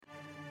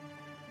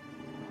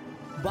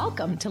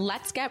Welcome to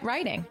Let's Get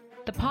Writing,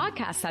 the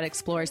podcast that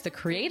explores the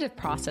creative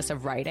process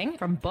of writing,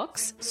 from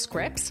books,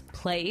 scripts,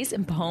 plays,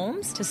 and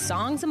poems to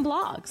songs and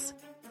blogs.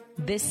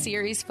 This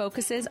series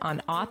focuses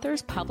on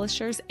authors,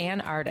 publishers,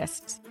 and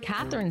artists.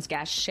 Catherine's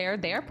guests share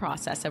their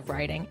process of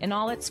writing in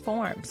all its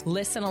forms.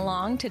 Listen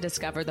along to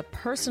discover the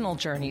personal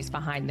journeys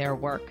behind their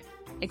work.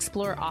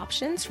 Explore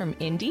options from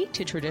indie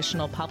to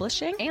traditional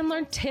publishing and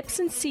learn tips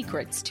and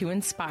secrets to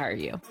inspire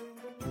you.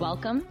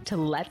 Welcome to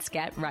Let's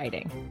Get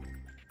Writing.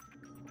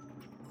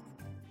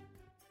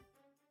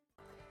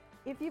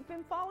 If you've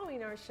been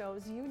following our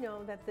shows, you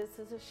know that this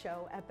is a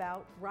show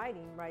about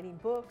writing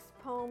books,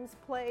 poems,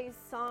 plays,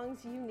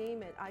 songs, you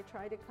name it. I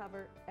try to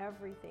cover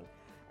everything.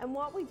 And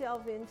what we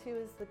delve into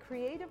is the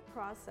creative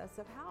process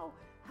of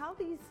how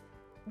these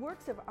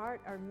works of art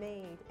are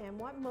made and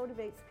what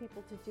motivates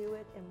people to do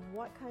it and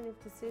what kind of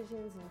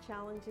decisions and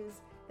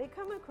challenges they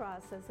come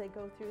across as they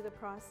go through the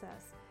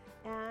process.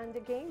 And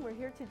again, we're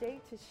here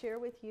today to share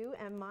with you,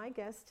 and my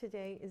guest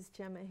today is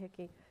Gemma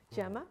Hickey.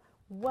 Gemma,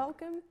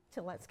 welcome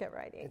to Let's Get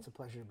Writing. It's a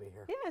pleasure to be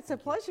here. Yeah, it's a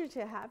pleasure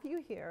to have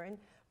you here. And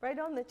right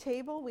on the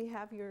table we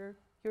have your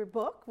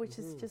book, which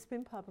has just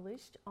been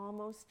published,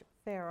 Almost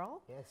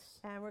Feral. Yes.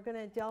 And we're going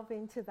to delve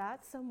into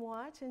that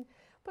somewhat.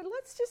 But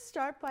let's just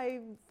start by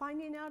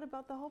finding out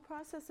about the whole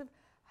process of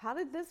how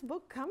did this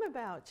book come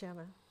about,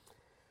 Gemma?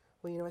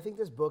 Well, I think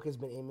this book has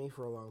been in me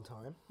for a long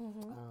time,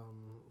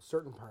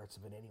 certain parts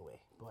of it anyway,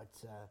 but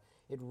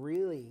it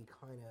really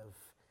kind of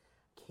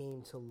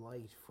came to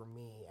light for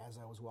me as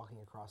I was walking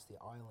across the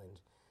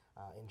island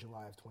in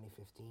July of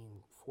 2015,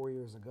 4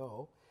 years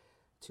ago,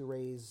 to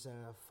raise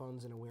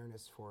funds and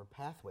awareness for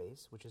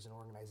Pathways, which is an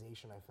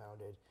organization I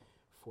founded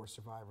for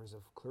survivors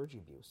of clergy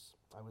abuse.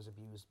 I was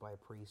abused by a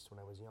priest when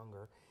I was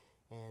younger,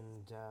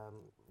 and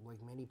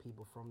like many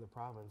people from the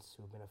province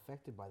who have been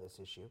affected by this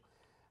issue,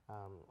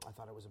 I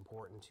thought it was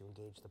important to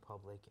engage the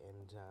public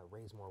and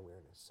raise more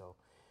awareness. So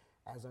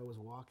as I was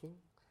walking,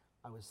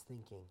 I was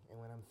thinking, and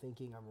when I'm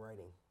thinking, I'm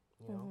writing.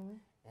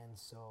 And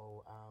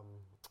so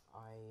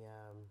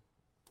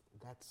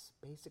that's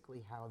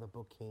basically how the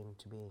book came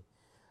to be.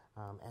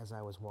 As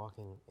I was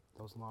walking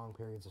those long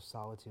periods of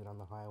solitude on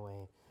the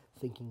highway,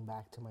 thinking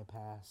back to my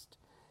past,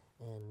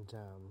 and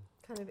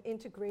kind of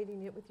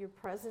integrating it with your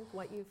present,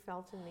 what you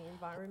felt in the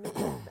environment.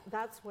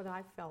 That's what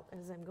I felt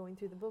as I'm going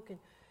through the book. And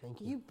Thank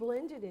you. You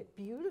blended it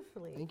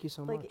beautifully. Thank you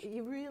so much. much.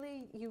 You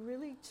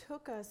really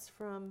took us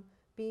from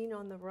being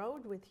on the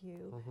road with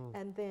you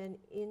and then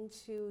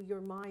into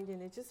your mind,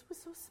 and it just was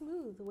so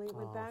smooth the way it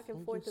went back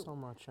and forth. Thank you so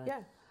much.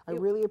 I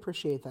really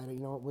appreciate that.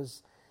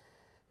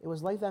 It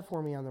was like that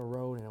for me on the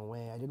road in a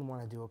way. I didn't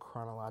want to do a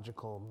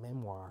chronological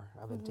memoir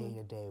of a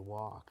day-to-day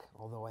walk,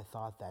 although I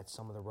thought that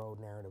some of the road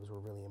narratives were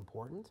really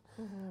important.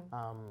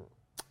 I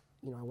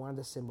wanted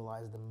to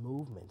symbolize the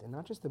movement, and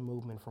not just the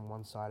movement from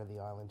one side of the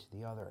island to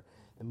the other,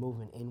 the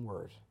movement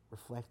inward,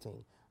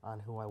 reflecting on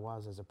who I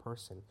was as a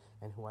person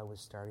and who I was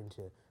starting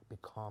to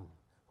become,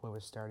 who I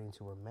was starting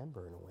to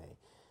remember in a way.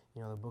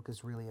 The book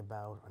is really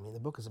about, the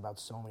book is about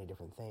so many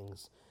different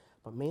things,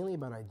 but mainly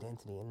about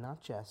identity, and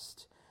not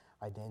just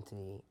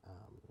identity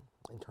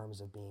in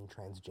terms of being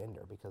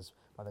transgender, because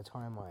by the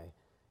time I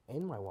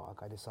end my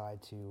walk, I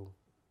decide to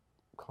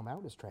come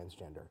out as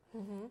transgender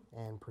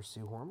and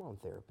pursue hormone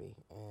therapy.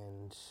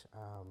 And,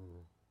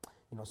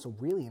 so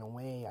really in a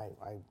way,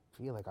 I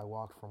feel like I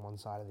walked from one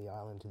side of the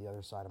island to the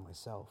other side of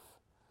myself.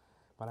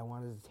 But I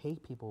wanted to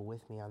take people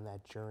with me on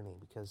that journey,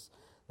 because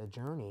the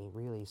journey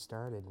really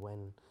started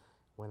when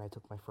I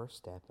took my first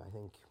step, I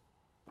think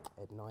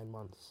at 9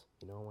 months,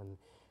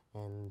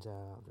 and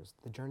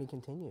the journey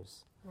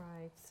continues.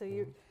 Right.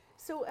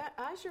 So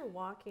as you're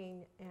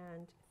walking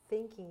and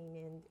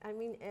thinking,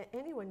 and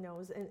anyone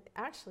knows, and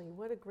actually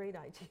what a great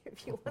idea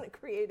if you want to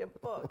create a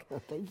book.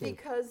 Thank you.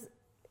 Because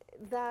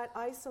that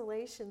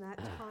isolation, that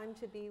time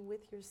to be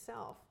with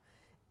yourself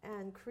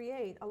and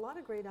create, a lot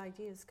of great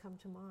ideas come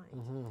to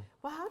mind.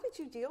 Well, how did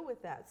you deal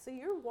with that? So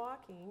you're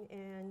walking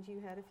and you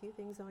had a few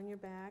things on your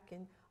back,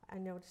 and I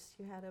noticed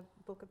you had a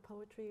book of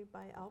poetry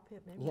by Al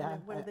Pittman,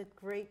 one of the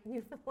great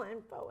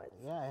Newfoundland poets.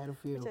 Yeah, I had a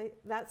few.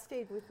 That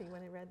stayed with me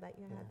when I read that.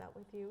 You had that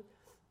with you.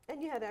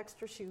 And you had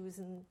extra shoes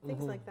and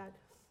things like that.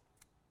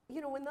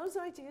 When those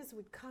ideas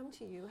would come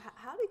to you,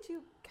 how did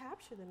you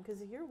capture them?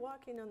 Because you're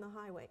walking on the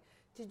highway.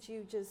 Did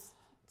you just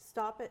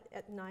stop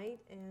at night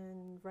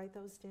and write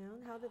those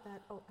down? How did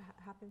that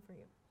happen for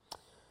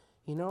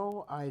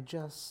you? I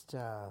just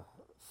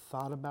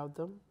thought about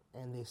them,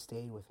 and they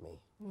stayed with me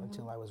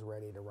until I was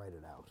ready to write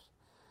it out.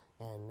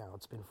 And now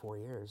it's been 4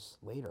 years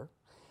later,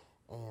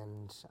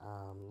 and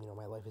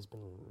my life has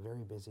been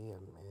very busy,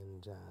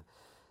 and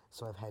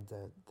so I've had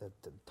the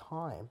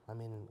time.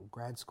 I'm in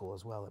grad school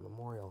as well at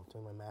Memorial,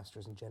 doing my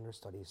master's in gender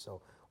studies.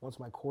 So once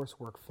my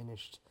coursework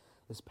finished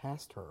this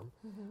past term,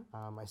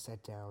 I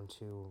sat down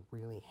to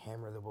really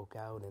hammer the book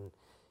out in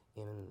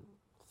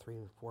 3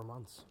 or 4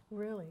 months.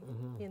 Really?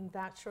 In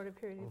that short a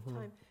period of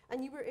time?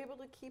 And you were able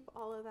to keep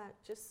all of that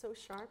just so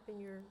sharp in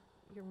your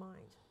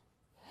mind?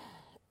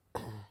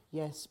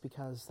 Yes,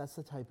 because that's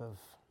the type of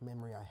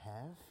memory I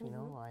have. You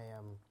know,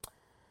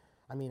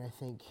 I mean, I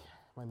think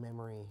my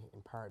memory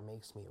in part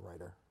makes me a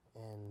writer,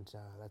 and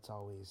that's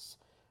always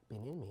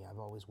been in me. I've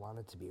always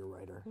wanted to be a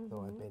writer,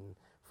 though I've been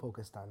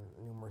focused on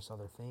numerous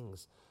other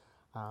things.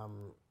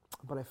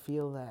 But I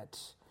feel that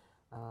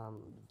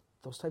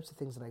those types of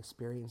things that I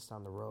experienced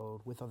on the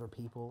road with other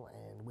people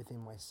and within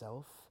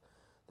myself,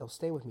 they'll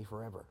stay with me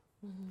forever.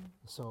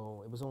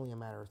 So it was only a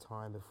matter of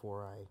time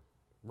before I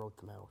wrote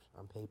them out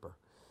on paper.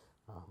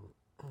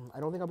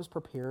 I don't think I was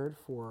prepared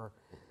for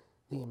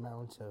the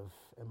amount of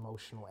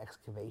emotional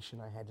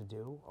excavation I had to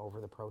do over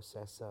the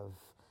process of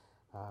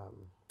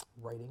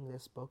writing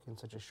this book in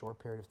such a short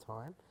period of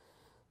time.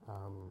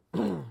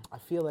 I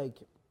feel like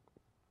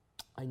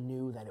I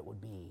knew that it would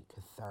be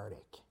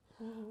cathartic,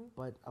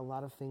 but a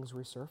lot of things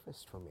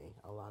resurfaced for me,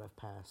 a lot of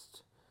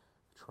past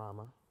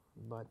trauma,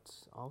 but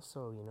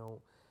also, you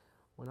know,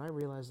 when I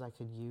realized I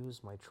could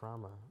use my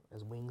trauma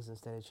as wings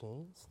instead of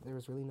chains, there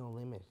was really no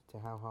limit to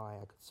how high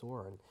I could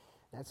soar, and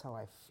that's how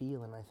I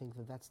feel, and I think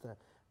that that's the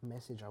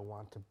message I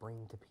want to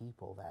bring to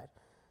people, that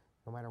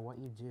no matter what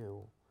you do,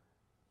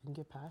 you can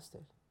get past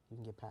it. You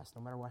can get past,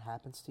 no matter what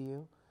happens to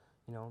you,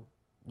 you know,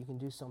 you can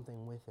do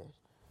something with it.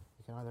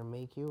 It can either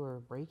make you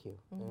or break you.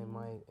 And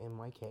in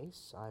my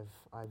case,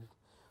 I've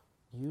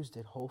used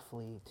it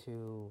hopefully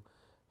to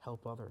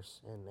help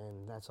others,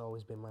 and that's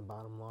always been my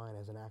bottom line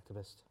as an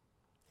activist.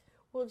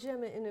 Well,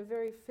 Jim, in a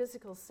very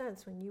physical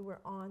sense, when you were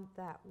on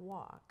that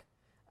walk,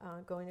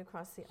 going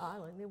across the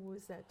island, there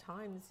was at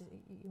times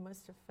you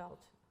must have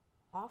felt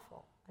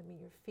awful. I mean,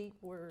 your feet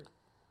were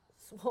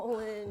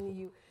swollen.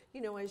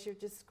 You know, as you're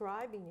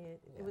describing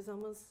it, it was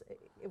almost,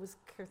 it was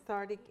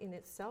cathartic in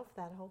itself,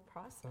 that whole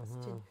process.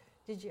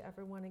 Did you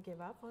ever want to give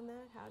up on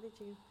that? How did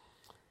you?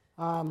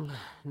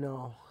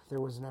 No, it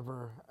was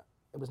never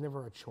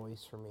a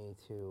choice for me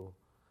to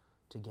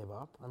give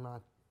up. I'm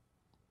not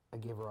a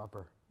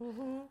giver-upper.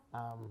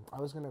 I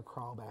was going to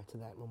crawl back to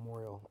that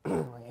memorial.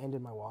 I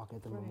ended my walk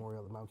at the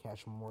memorial, the Mount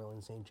Cash Memorial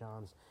in St.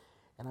 John's,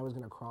 and I was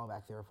going to crawl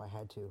back there if I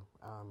had to.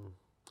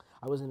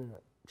 I was in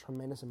a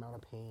tremendous amount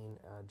of pain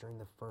during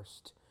the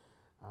first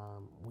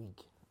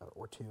week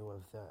or two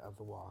of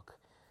the walk,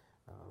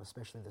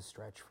 especially the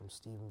stretch from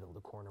Stephenville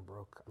to Corner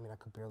Brook. I mean, I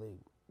could barely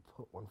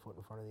put one foot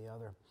in front of the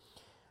other.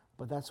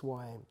 But that's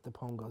why the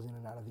poem goes in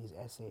and out of these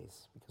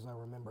essays, because I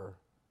remember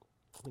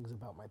things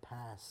about my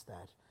past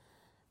that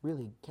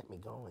really kept me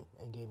going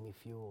and gave me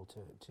fuel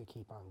to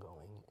keep on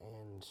going.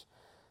 And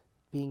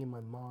being in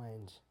my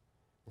mind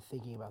and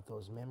thinking about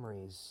those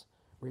memories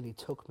really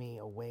took me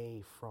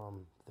away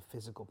from the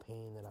physical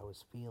pain that I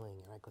was feeling,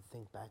 and I could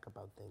think back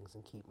about things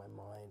and keep my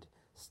mind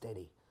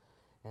steady.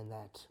 And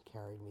that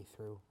carried me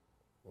through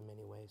in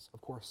many ways.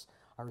 Of course,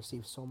 I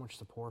received so much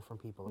support from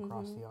people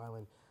across the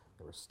island.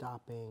 They were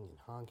stopping and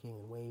honking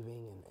and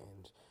waving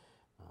and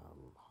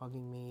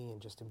hugging me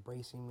and just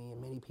embracing me.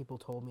 And many people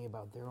told me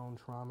about their own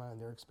trauma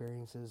and their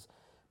experiences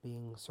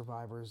being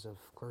survivors of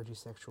clergy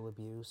sexual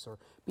abuse or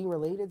being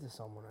related to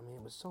someone. I mean,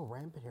 it was so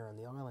rampant here on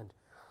the island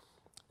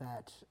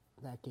that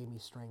gave me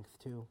strength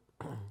too.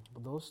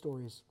 But those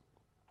stories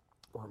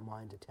weren't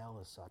mine to tell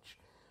as such,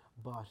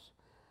 but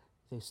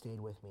they stayed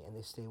with me, and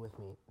they stay with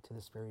me to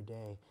this very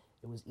day.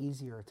 It was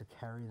easier to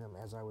carry them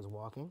as I was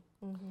walking,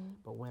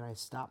 but when I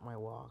stopped my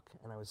walk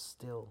and I was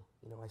still,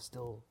 you know, I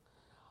still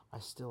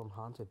am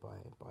haunted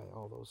by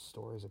all those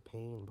stories of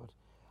pain. But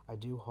I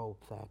do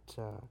hope that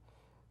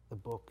the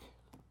book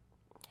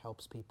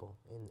helps people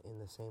in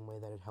the same way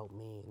that it helped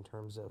me, in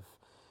terms of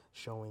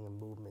showing a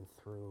movement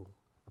through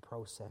a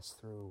process,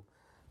 through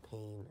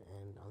pain,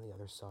 and on the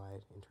other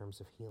side in terms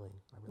of healing.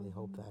 I really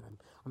hope that.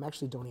 I'm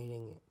actually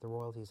donating the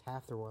royalties,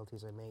 half the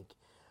royalties I make,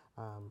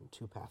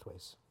 to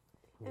Pathways.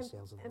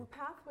 And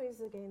Pathways,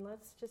 again,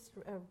 let's just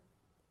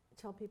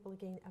tell people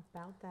again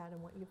about that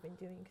and what you've been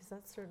doing, because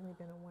that's certainly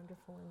been a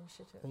wonderful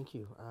initiative. Thank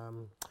you.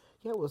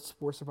 Yeah, well, it's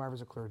for survivors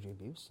of clergy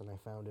abuse, and I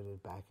founded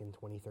it back in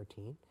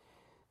 2013.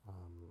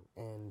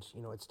 And,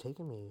 you know, it's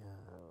taken me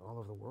all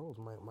over the world.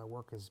 My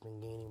work has been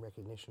gaining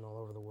recognition all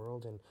over the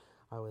world, and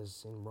I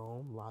was in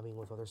Rome lobbying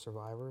with other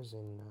survivors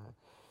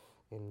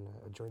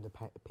during the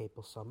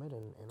Papal Summit,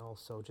 and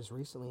also just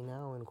recently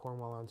now in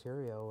Cornwall,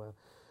 Ontario,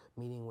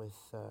 meeting with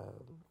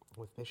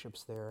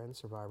bishops there and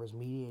survivors,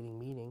 mediating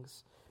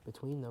meetings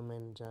between them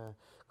and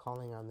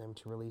calling on them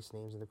to release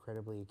names of the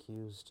credibly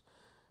accused.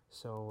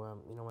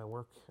 So, you know, my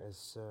work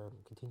has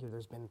continued.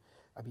 There's been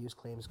abuse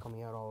claims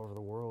coming out all over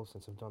the world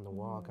since I've done the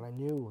walk, and I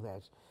knew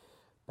that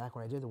back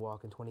when I did the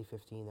walk in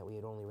 2015 that we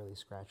had only really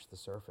scratched the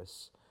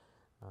surface.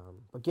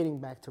 But getting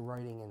back to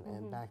writing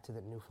and back to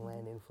the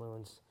Newfoundland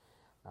influence,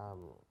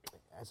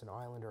 as an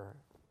islander,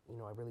 you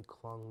know, I really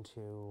clung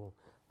to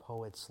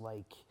poets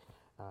like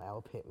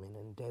Al Pittman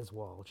and Des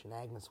Walsh and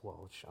Agnes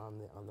Walsh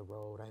on the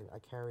road. I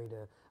carried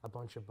a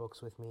bunch of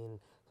books with me, and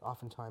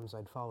oftentimes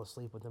I'd fall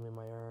asleep with them in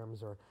my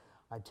arms, or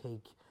I'd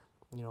take,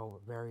 you know,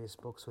 various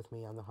books with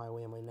me on the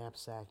highway in my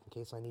knapsack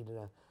in case I needed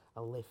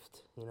a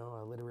lift, you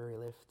know, a literary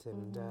lift,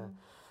 and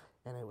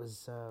it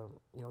was,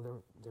 you know,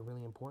 they're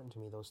really important to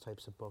me, those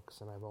types of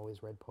books, and I've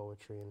always read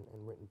poetry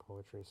and written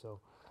poetry, so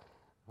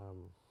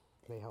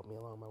they helped me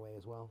along my way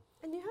as well.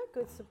 And you had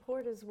good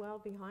support as well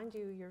behind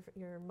you.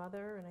 Your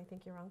mother and I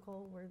think your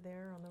uncle were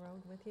there on the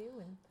road with you.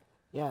 And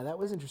yeah, that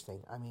was interesting.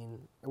 I mean,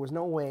 there was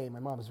no way. My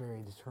mom's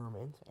very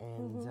determined,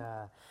 and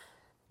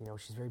you know,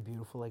 she's very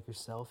beautiful like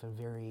yourself, and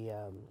very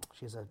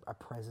she has a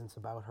presence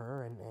about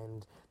her,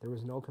 and there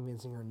was no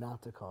convincing her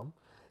not to come,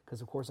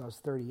 because of course I was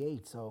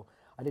 38, so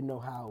I didn't know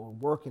how it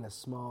would work in a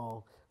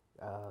small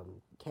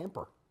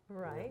camper.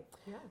 Right.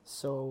 Yeah.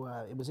 So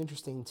it was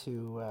interesting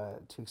to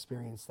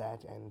experience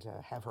that and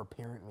have her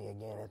parent me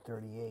again at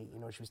 38. You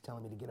know, she was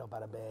telling me to get up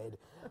out of bed,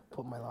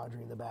 put my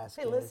laundry in the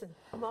basket. Hey, listen,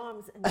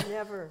 moms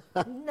never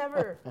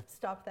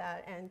stop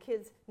that, and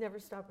kids never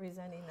stop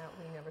resenting that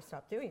we never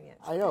stop doing it.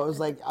 I know. It was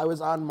like I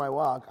was on my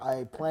walk.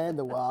 I planned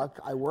the walk.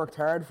 I worked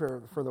hard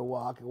for the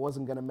walk. It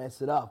wasn't going to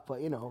mess it up, but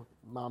you know,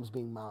 moms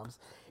being moms.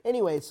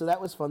 Anyway, so that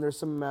was fun. There's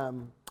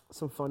some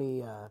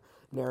funny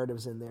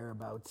narratives in there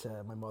about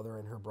my mother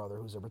and her brother,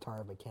 who's a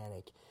retired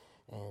mechanic,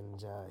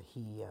 and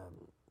he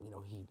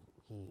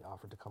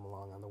offered to come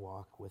along on the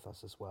walk with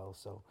us as well.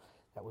 So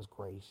that was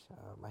great.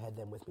 I had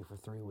them with me for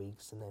 3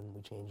 weeks, and then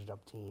we changed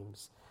up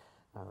teams.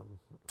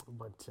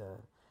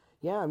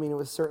 Yeah, I mean, it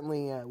was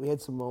certainly we had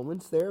some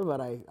moments there,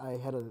 but I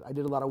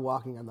did a lot of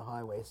walking on the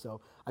highway, so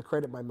I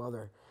credit my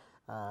mother.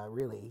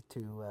 Really,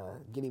 to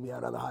getting me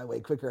out on the highway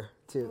quicker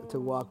to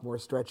walk more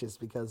stretches,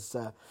 because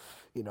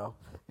you know,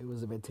 it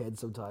was a bit tense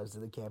sometimes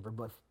in the camper,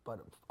 but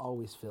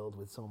always filled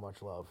with so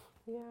much love.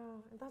 Yeah,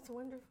 that's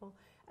wonderful.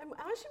 And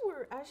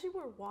as you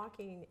were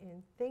walking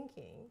and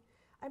thinking,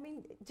 I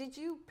mean, did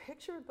you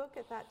picture a book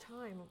at that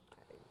time?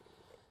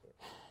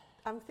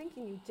 I'm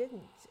thinking you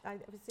didn't.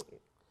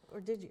 Or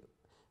did you?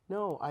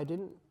 No, I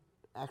didn't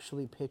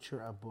actually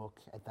picture a book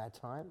at that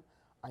time.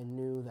 I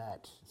knew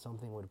that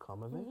something would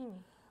come of it.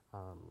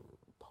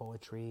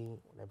 Poetry,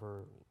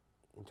 whatever,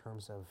 in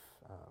terms of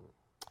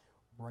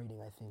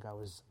writing, I think I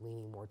was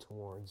leaning more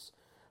towards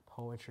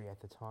poetry at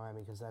the time,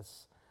 because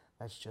that's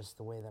just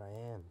the way that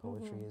I am.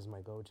 Poetry is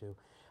my go-to.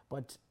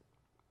 But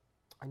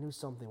I knew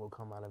something would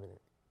come out of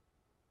it,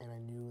 and I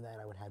knew that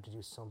I would have to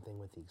do something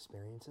with the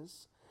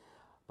experiences,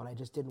 but I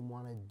just didn't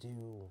want to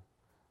do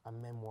a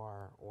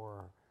memoir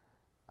or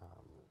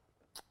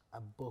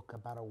a book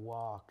about a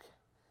walk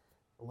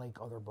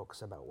like other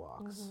books about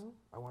walks.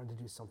 I wanted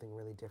to do something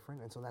really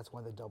different, and so that's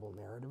why the double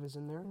narrative is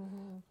in there.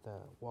 The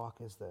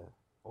walk is the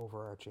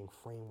overarching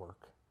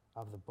framework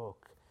of the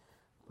book,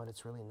 but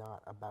it's really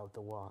not about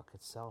the walk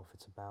itself.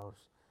 It's about,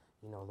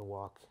 you know, the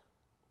walk,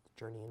 the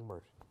journey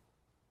inward.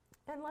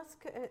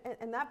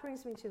 And that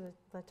brings me to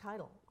the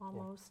title,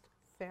 Almost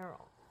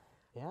Feral.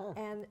 Yeah.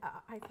 And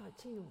I thought,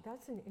 gee,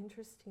 that's an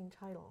interesting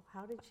title.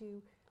 How did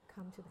you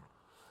come to that?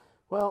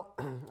 Well,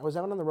 I was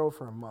out on the road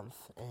for a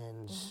month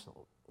and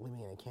living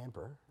in a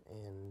camper,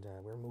 and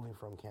we were moving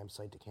from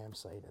campsite to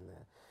campsite, and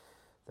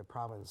the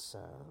province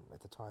at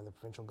the time, the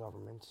provincial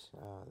government,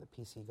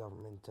 the PC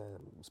government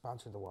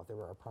sponsored the walk. They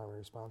were our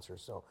primary sponsor,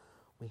 so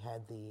we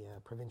had the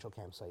provincial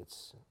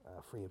campsites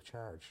free of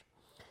charge.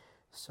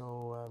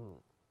 So,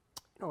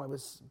 you know, I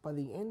was, by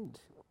the end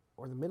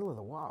or the middle of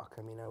the walk,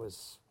 I mean, I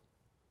was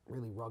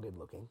really rugged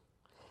looking,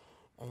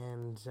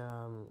 and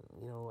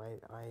you know,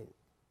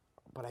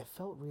 but I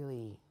felt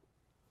really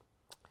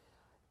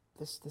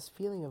this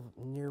feeling of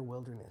near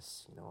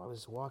wilderness. You know, I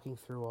was walking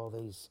through all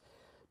these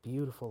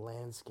beautiful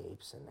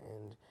landscapes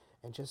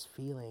and just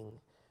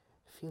feeling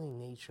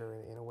nature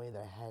in a way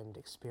that I hadn't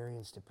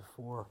experienced it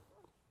before.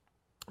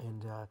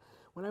 And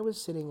when I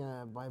was sitting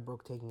by a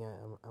brook taking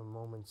a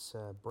moment's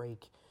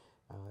break,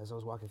 as I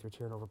was walking through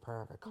Terranova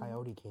Park, a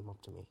coyote came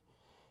up to me.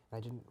 And I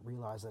didn't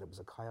realize that it was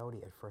a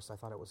coyote at first. I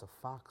thought it was a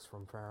fox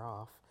from far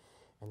off.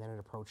 And then it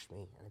approached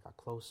me, and it got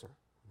closer.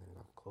 And then it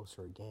got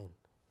closer again.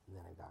 And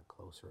then it got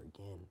closer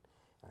again.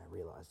 And I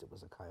realized it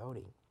was a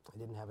coyote. I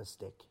didn't have a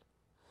stick.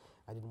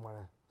 I didn't want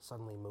to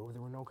suddenly move.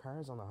 There were no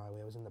cars on the highway.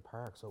 I was in the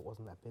park, so it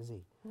wasn't that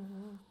busy.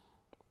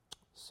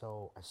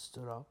 So I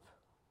stood up,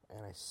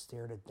 and I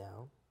stared it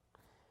down,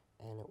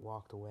 and it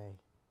walked away,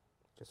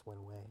 just went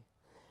away.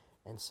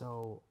 And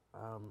so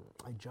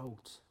I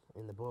joked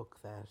in the book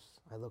that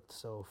I looked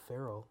so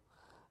feral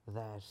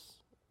that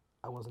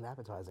I wasn't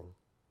appetizing.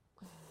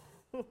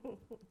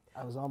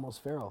 I was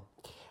almost feral.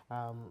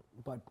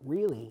 But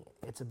really,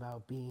 it's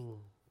about being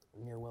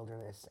near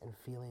wilderness and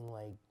feeling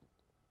like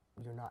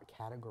you're not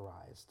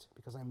categorized,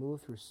 because I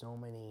moved through so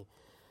many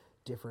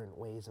different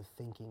ways of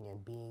thinking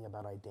and being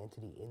about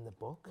identity in the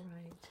book.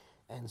 Right.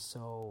 And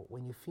so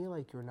when you feel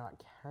like you're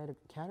not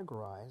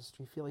categorized,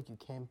 you feel like you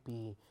can't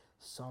be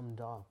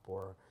summed up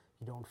or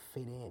you don't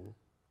fit in,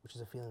 which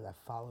is a feeling that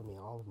followed me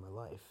all of my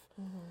life.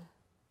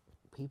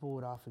 People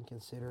would often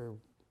consider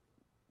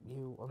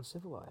you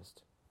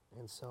uncivilized.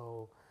 And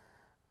so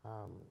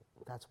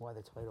that's why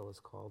the title is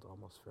called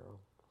Almost Feral,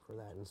 for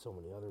that and so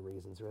many other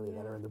reasons really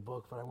that are in the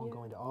book, but I won't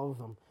go into all of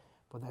them.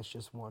 But that's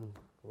just one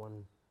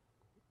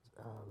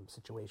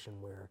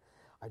situation where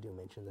I do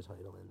mention the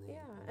title in the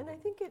and I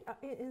think it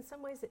in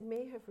some ways it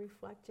may have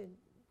reflected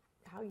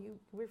how you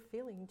were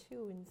feeling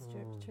too,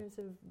 in terms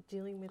of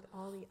dealing with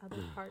all the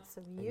other parts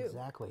of you.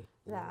 Exactly.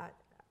 That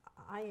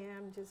I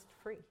am just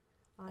free.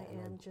 I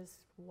am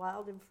just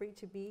wild and free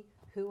to be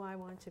who I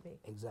want to be.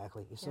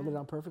 Exactly. You summed it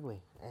up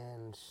perfectly.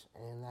 And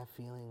that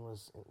feeling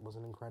was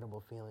an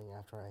incredible feeling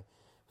after I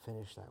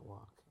finished that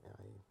walk.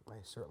 I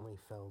certainly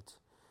felt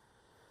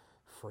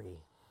free.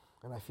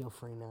 And I feel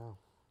free now.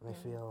 And I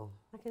feel...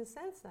 I can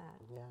sense that.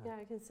 Yeah.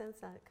 I can sense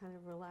that kind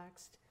of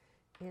relaxed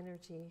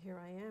energy. Here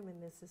I am,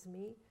 and this is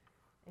me,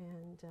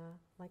 and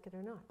like it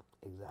or not.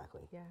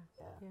 Exactly. Yeah.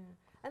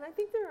 And I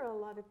think there are a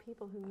lot of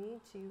people who need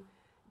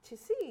to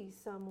see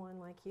someone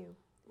like you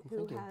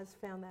who has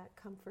found that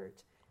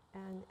comfort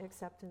and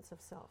acceptance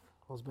of self.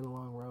 Well, it's been a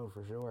long road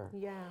for sure.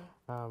 Yeah.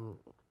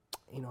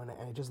 And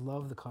I just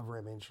love the cover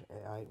image.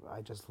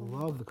 I just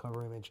love the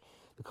cover image.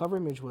 The cover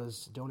image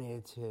was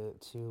donated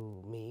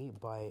to me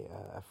by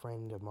a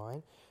friend of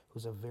mine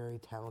who's a very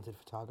talented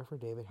photographer,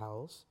 David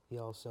Howells. He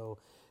also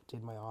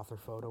did my author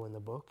photo in the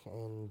book,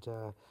 and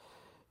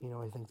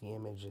I think the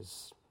image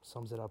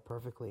sums it up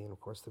perfectly. And of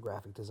course, the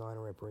graphic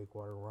designer at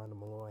Breakwater, Rhonda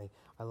Malloy,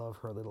 I love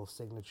her little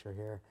signature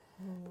here.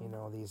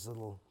 These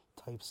little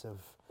types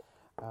of,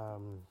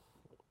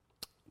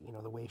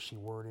 the way she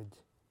worded,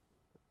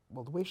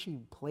 the way she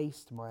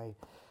placed my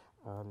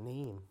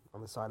name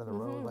on the side of the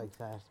road like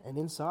that, and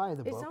inside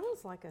the book. It's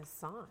almost like a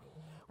sign.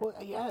 Well,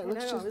 yeah,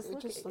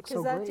 it just looks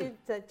so great. Because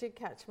that did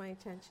catch my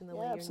attention, the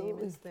way your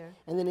absolutely. name is there.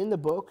 And then in the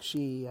book,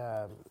 she,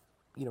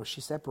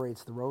 she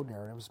separates the road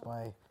narratives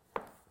by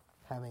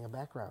having a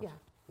background. Yeah,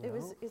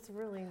 it's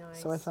really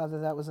nice. So I thought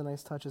that was a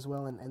nice touch as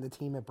well, and the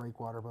team at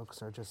Breakwater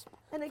Books are just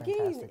And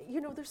again,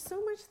 there's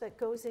so much that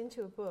goes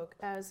into a book.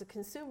 As a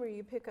consumer,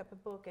 you pick up a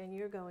book and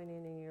you're going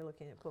in and you're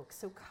looking at books.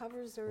 So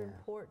covers are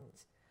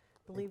important,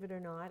 believe it or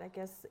not. I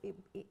guess,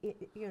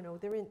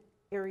 they're in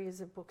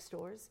areas of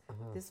bookstores,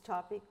 this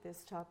topic,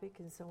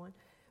 and so on.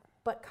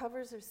 But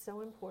covers are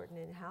so important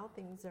in how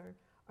things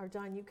are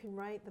done. You can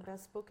write the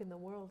best book in the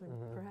world and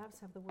perhaps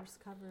have the worst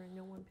cover and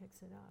no one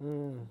picks it up,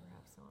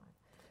 perhaps not.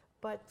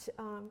 But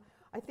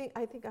I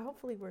think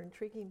hopefully we're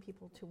intriguing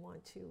people to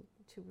want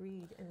to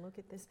read and look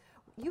at this.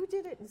 You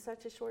did it in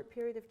such a short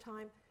period of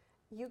time.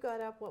 You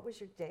got up. What was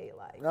your day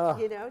like?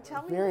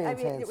 Tell me. Very I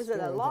mean, intense, it was a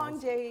very long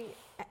intense. day.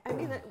 I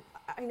mean,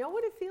 I know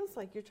what it feels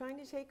like. You're trying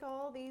to take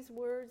all these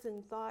words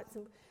and thoughts.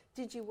 And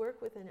did you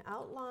work with an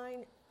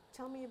outline?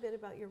 Tell me a bit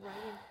about your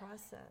writing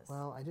process.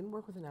 Well, I didn't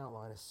work with an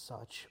outline as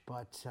such,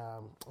 but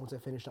once I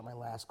finished up my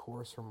last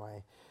course for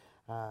my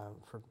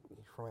for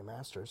my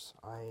master's,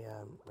 I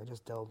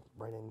just delved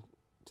right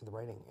into the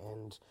writing,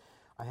 and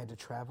I had to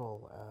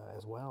travel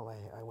as well.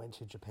 I went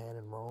to Japan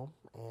and Rome,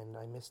 and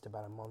I missed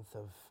about a month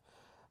of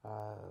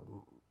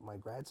my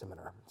grad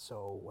seminar.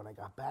 So when I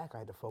got back, I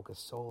had to focus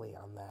solely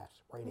on that,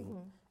 writing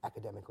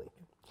academically.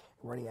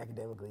 Writing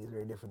academically is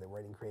very different than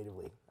writing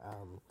creatively.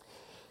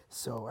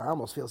 So I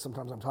almost feel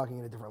sometimes I'm talking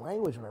in a different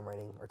language when I'm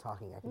writing or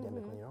talking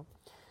academically,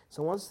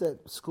 So once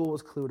that school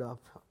was clued up,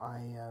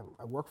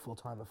 I work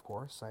full-time, of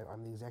course.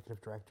 I'm the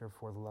executive director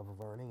for the Love of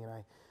Learning, and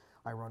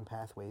I run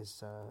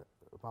Pathways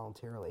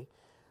voluntarily.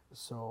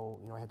 So,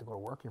 I had to go to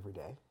work every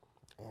day,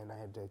 and I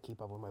had to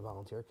keep up with my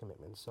volunteer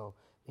commitments. So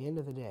at the end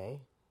of the day,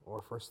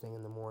 or first thing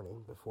in the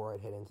morning, before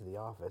I'd head into the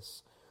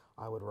office,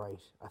 I would write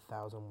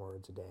 1,000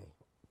 words a day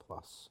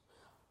plus.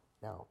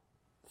 Now,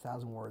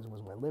 1,000 words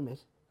was my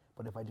limit,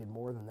 but if I did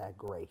more than that,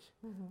 great.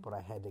 But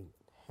I had to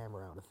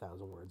hammer out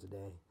 1,000 words a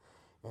day.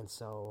 And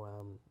so,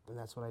 and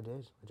that's what I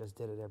did. I just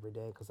did it every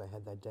day because I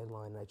had that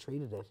deadline, and I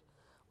treated it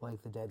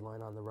like the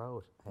deadline on the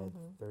road. I had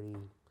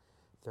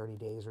 30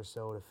 days or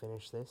so to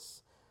finish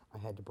this. I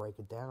had to break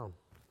it down,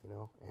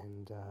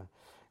 and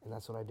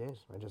that's what I did.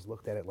 I just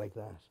looked at it like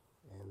that,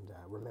 and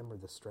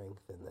remembered the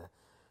strength and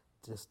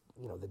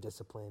the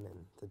discipline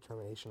and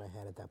determination I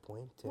had at that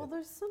point. Well,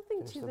 there's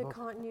something to the book.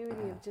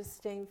 continuity of just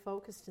staying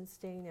focused and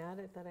staying at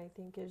it that I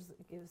think gives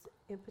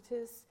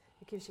impetus.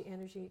 It gives you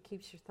energy. It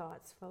keeps your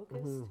thoughts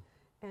focused.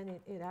 And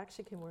it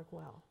actually can work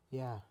well.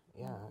 Yeah,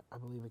 I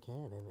believe it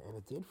can, and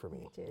it did for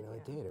me. It did,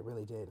 It did, it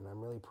really did, and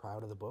I'm really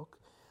proud of the book.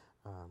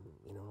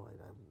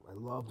 I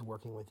loved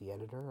working with the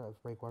editor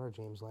of Breakwater,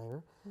 James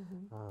Langer.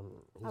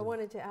 I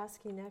wanted to ask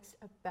you next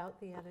about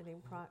the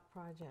editing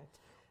project.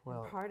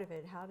 Well, part of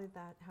it, how did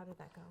that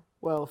go?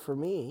 Well, for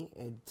me,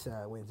 it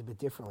went a bit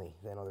differently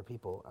than other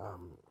people.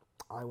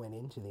 I went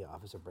into the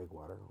office of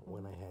Breakwater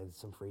when I had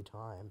some free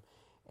time,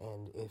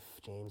 and if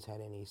James had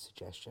any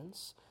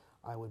suggestions,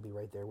 I would be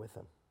right there with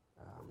him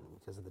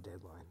because of the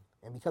deadline.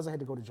 And because I had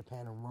to go to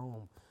Japan and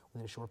Rome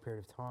within a short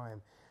period of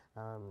time,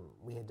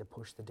 we had to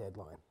push the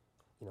deadline,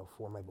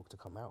 for my book to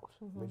come out.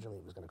 Originally,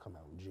 it was going to come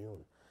out in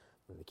June,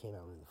 but it came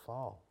out in the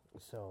fall.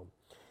 So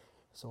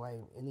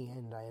in the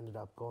end, I ended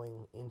up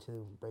going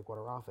into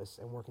Breakwater office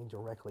and working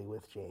directly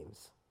with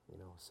James,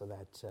 so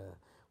that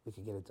we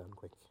could get it done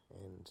quick.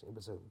 And it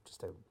was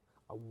just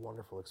a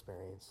wonderful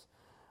experience.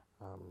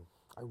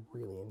 I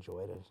really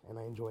enjoyed it, and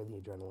I enjoyed the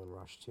adrenaline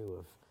rush too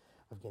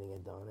of getting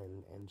it done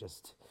and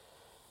just.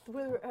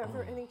 Were there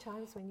ever any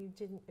times when you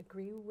didn't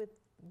agree with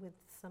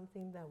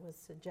something that was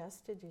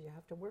suggested? Did you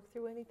have to work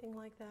through anything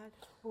like that,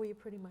 or were you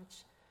pretty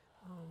much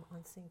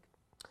on sync?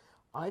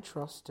 I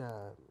trust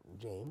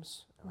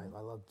James. I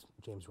loved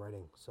James'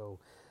 writing, so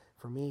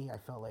for me, I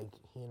felt like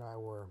he and I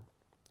were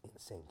in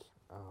sync.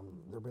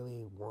 There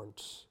really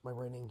weren't, my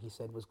writing, he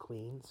said, was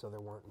clean, so there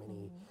weren't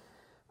many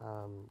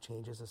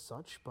changes as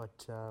such,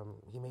 but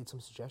he made some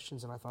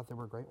suggestions, and I thought they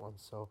were great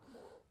ones. So,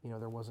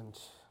 there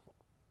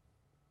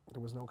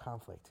was no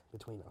conflict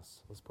between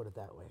us, let's put it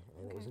that way,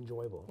 and it was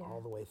enjoyable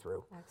all the way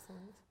through.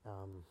 Excellent.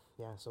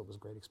 So it was a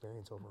great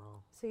experience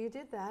overall. So you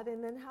did that,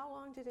 and then how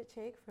long did it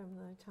take from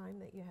the time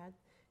that you had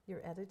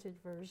your edited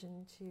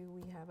version to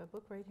we have a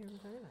book right here in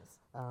front of us?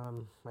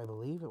 I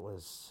believe it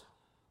was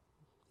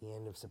the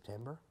end of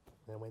September,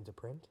 then it went to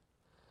print,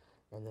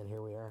 and then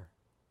here we are.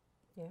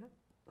 Yeah.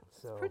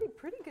 So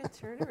Pretty good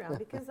turnaround,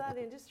 because that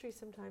industry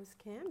sometimes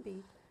can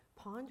be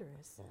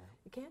ponderous. Yeah.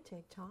 It can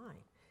take time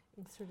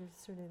in sort of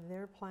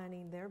their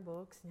planning their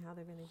books and how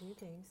they're going to do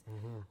things.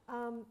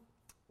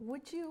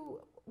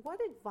 What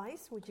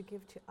advice would you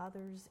give to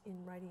others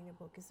in writing a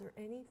book? Is there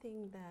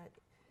anything that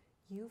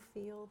you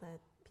feel that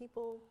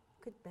people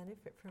could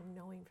benefit from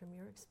knowing from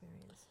your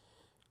experience?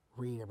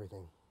 Read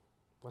everything.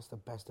 What's the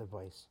best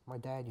advice? My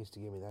dad used to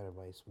give me that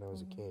advice when I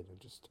was a kid.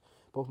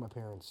 Both my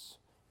parents,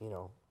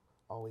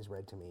 always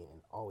read to me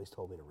and always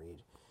told me to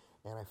read.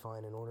 And I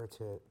find in order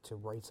to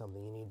write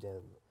something, you need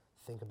to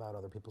think about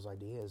other people's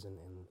ideas and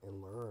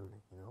learn,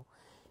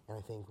 And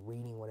I think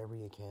reading whatever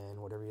you can,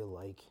 whatever you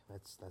like,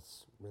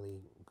 that's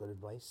really good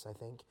advice, I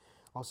think.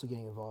 Also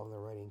getting involved in the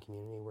writing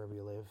community wherever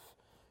you live.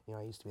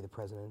 I used to be the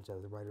president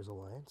of the Writers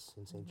Alliance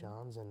in St.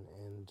 John's,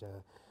 and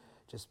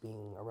just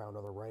being around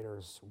other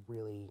writers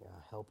really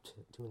helped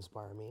to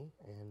inspire me,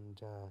 and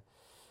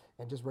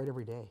just write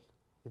every day.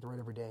 You have to write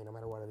every day, no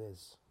matter what it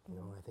is.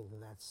 I think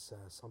that's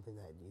something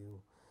that you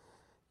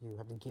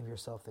have to give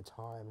yourself the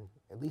time,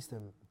 at least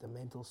the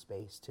mental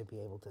space, to be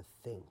able to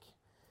think.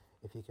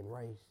 If you can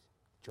write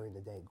during the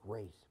day,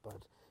 great,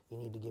 but you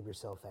need to give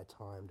yourself that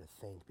time to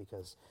think,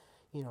 because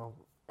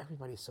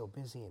everybody's so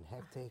busy and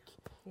hectic.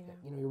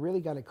 You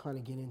really got to kind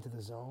of get into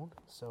the zone.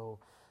 So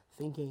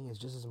thinking is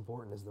just as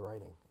important as the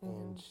writing.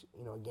 And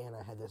again,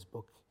 I had this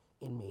book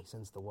in me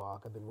since the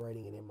walk. I've been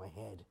writing it in my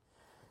head,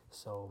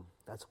 so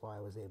that's why I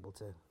was able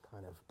to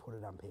kind of put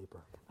it on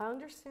paper. I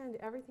understand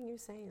everything you're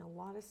saying. A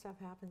lot of stuff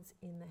happens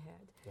in the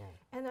head. Yeah.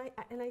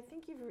 And I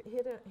think you've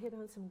hit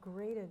on some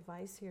great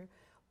advice here,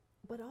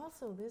 but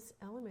also this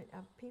element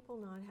of people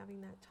not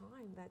having that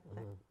time, that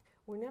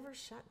we're never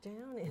shut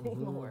down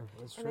anymore.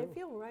 That's and true. I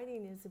feel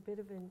writing is a bit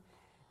of an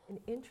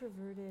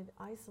introverted,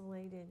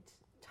 isolated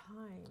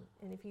time.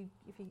 And if you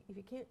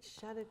can't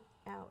shut it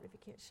out, if you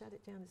can't shut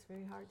it down, it's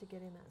very hard to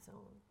get in that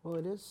zone. Well,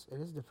 it is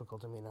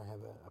difficult. I mean, I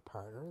have a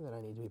partner that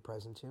I need to be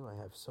present to. I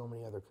have so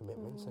many other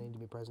commitments I need to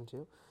be present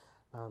to.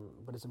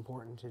 But it's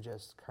important to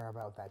just carve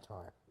out that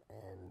time.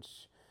 And,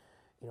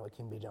 it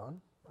can be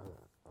done.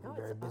 I'm a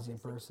very busy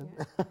person.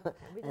 Yeah.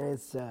 And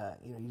it's,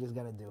 you just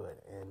got to do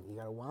it. And you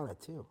got to want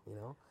it too,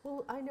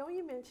 Well, I know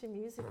you mentioned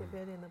music a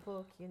bit in the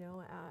book,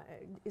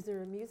 Is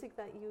there a music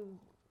that you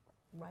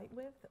write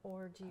with,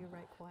 or do you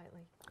write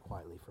quietly?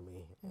 Quietly for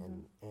me,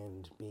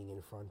 and being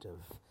in front of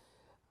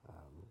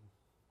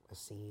a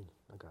scene,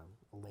 like a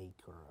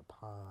lake or a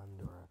pond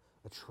or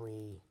a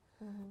tree,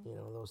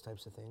 those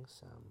types of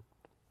things.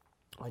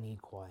 I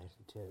need quiet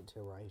to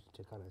write,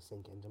 to kind of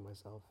sink into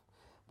myself.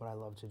 But I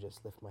love to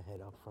just lift my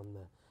head up from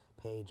the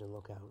page and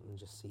look out and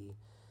just see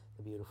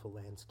the beautiful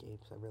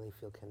landscapes I really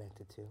feel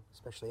connected to,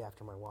 especially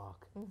after my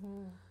walk.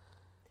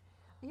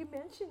 You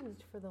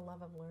mentioned For the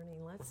Love of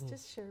Learning. Let's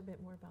just share a bit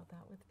more about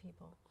that with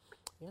people.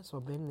 Yeah, so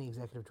I've been the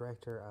executive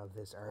director of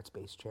this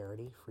arts-based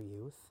charity for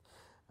youth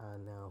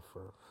now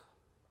for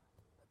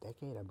a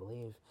decade, I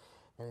believe.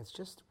 And it's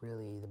just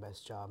really the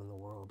best job in the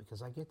world,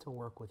 because I get to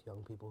work with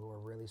young people who are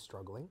really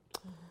struggling.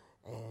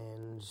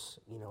 And,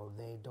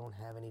 they don't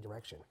have any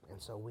direction.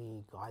 And so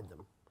we guide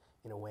them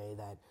in a way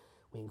that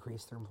we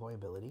increase their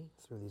employability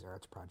through these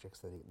arts projects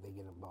that they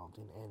get involved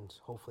in, and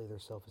hopefully their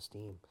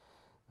self-esteem.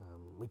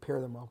 We pair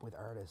them up with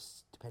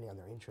artists depending on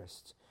their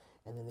interests,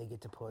 and then they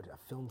get to put a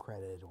film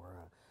credit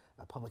or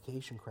a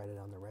publication credit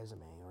on their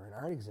resume, or an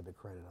art exhibit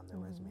credit on their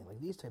resume, like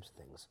these types of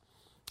things.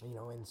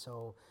 And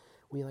so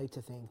we like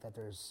to think that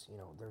there's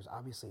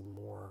obviously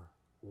more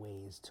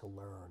ways to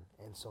learn,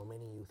 and so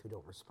many youth who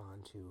don't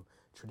respond to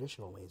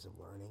traditional ways of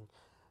learning,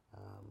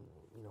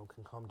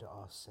 can come to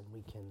us, and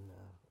we can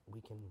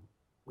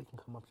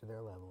come up to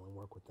their level and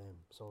work with them.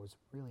 So it's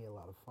really a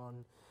lot of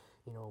fun.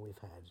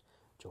 We've had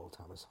Joel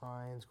Thomas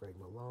Hines, Greg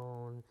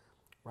Malone,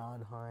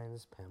 Ron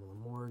Hines, Pamela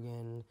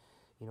Morgan.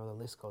 The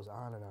list goes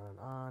on and on and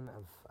on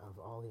of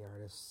all the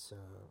artists,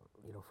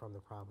 from the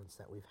province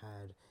that we've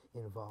had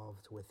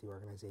involved with the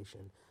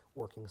organization,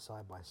 working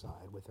side by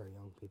side with our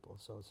young people.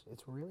 So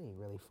it's really,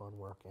 really fun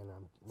work, and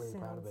I'm really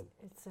proud of it.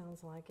 It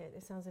sounds like it.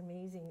 It sounds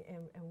amazing,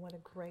 and what a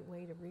great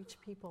way to reach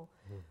people.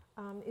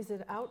 Is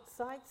it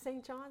outside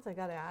St. John's? I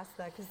got to ask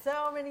that, because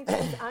so many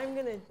times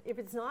if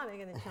it's not, I'm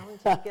going to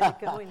challenge you to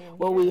get it going in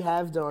Well, here. we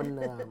have done,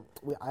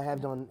 I have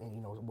done,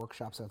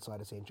 workshops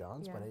outside of St.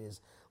 John's, but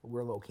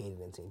we're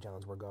located in St.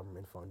 John's. We're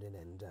government funded,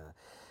 and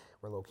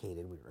we're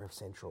located. Our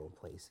central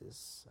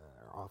places,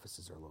 our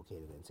offices are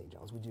located in St.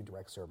 John's. We do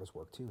direct service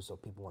work too, so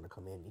if people want to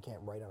come in, you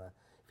can't write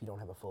if you don't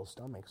have a full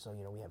stomach. So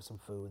we have some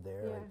food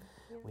there,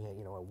 and we have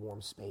a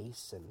warm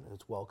space, and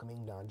it's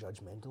welcoming,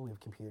 non-judgmental. We have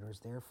computers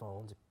there,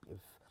 phones, if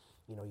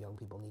young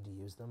people need to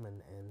use them,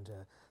 and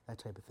that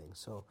type of thing.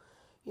 So,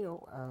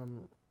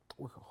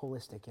 we're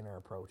holistic in our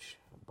approach,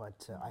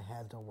 but I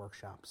have done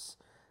workshops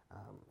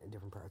in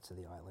different parts of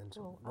the island,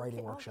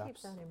 writing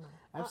workshops. I'll keep that in mind.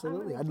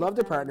 Absolutely. I'd love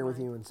to partner with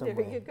you in some way.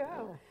 There you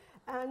go.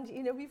 Yeah. And,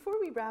 before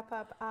we wrap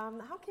up,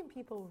 how can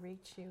people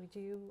reach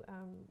you?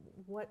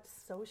 What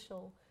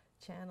social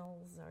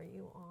channels are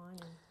you on,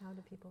 and how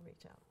do people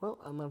reach out? Well,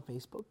 I'm on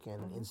Facebook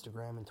and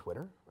Instagram and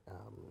Twitter.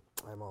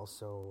 I'm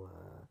also,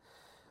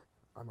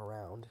 I'm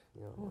around,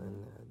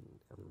 and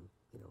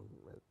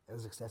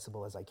as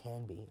accessible as I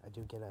can be. I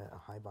do get a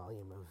high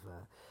volume of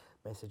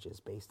messages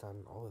based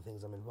on all the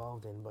things I'm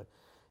involved in, but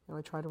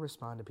I try to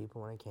respond to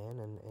people when I can,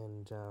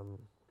 and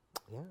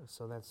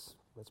so that's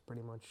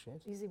pretty much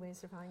it. Easy ways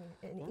to find you.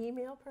 An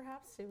email,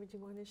 perhaps? Would you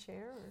want to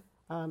share?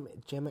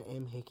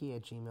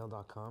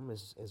 GemmaMHickey@gmail.com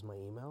is my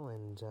email,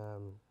 and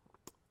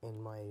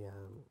my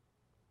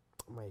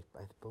I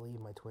believe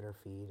my Twitter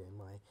feed and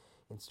my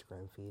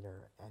Instagram feed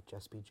are at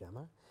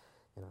JustBeGemma,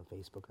 and on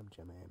Facebook I'm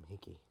Gemma M.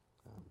 Hickey.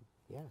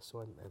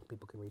 So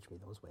people can reach me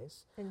those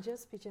ways. And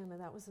Just Be Gemma,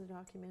 that was the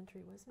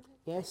documentary, wasn't it?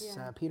 Yes,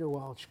 Peter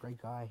Walsh,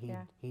 great guy.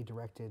 He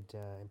directed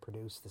and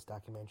produced this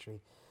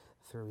documentary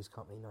through his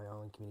company, Night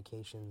Island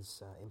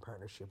Communications, in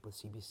partnership with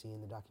CBC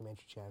and the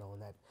Documentary Channel,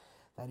 and that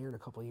aired a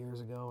couple of years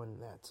ago,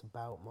 and that's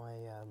about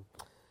my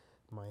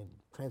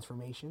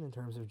transformation in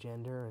terms of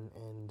gender,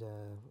 and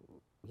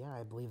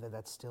I believe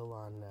that's still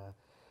on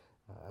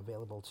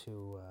available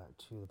to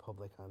the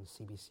public on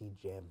CBC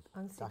Gem.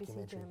 On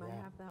CBC Gem, I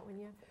have that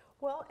one,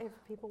 Well, if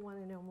people want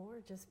to know more,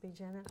 Just Be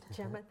Gemma.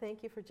 Gemma,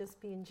 thank you for just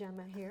being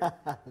Gemma here.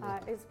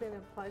 It's been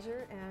a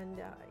pleasure, and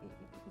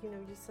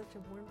you're such a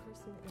warm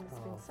person, and it's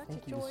been such a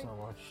joy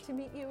to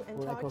meet you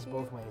and talk to you.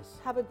 Both ways.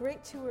 Have a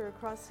great tour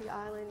across the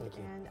island,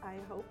 and I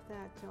hope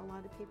that a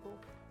lot of people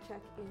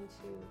check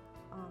into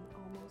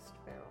Almost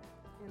Feral.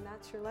 And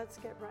that's your Let's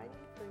Get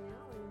Writing for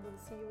now, and we'll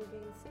see you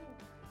again soon.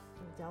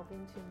 We'll delve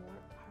into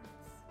more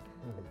parts.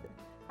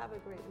 Have a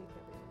great week,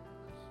 everyone.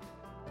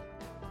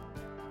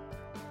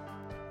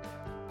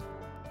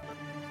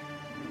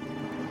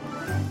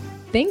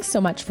 Thanks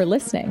so much for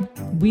listening.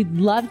 We'd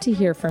love to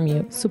hear from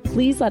you, so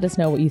please let us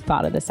know what you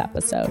thought of this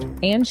episode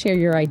and share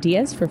your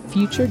ideas for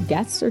future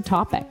guests or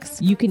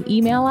topics. You can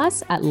email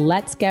us at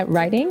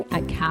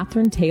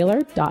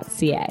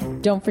letsgetwriting@katherinetaylor.ca.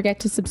 Don't forget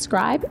to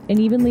subscribe and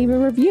even leave a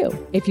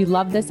review. If you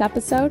love this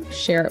episode,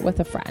 share it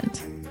with a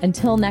friend.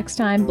 Until next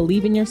time,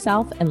 believe in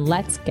yourself and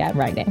let's get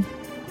writing.